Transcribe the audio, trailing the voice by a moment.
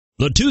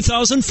The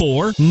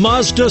 2004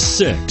 Mazda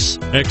 6.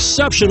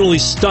 Exceptionally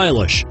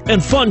stylish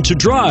and fun to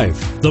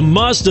drive. The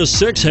Mazda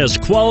 6 has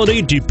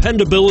quality,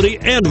 dependability,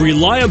 and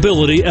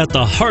reliability at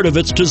the heart of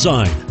its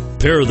design.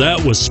 Pair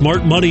that with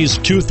Smart Money's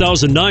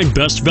 2009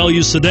 Best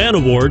Value Sedan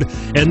Award,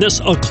 and this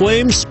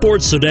acclaimed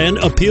sports sedan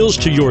appeals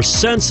to your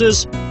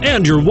senses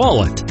and your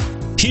wallet.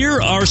 Here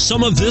are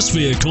some of this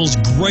vehicle's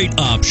great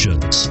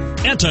options: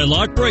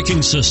 anti-lock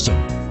braking system,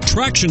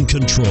 traction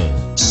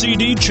control,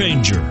 CD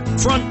changer,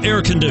 front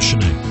air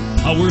conditioning,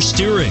 power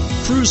steering,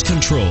 cruise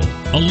control,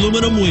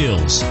 aluminum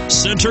wheels,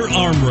 center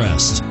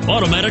armrest,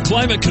 automatic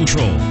climate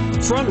control,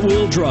 front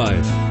wheel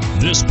drive.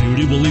 This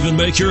beauty will even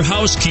make your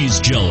house keys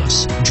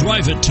jealous.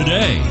 Drive it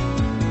today.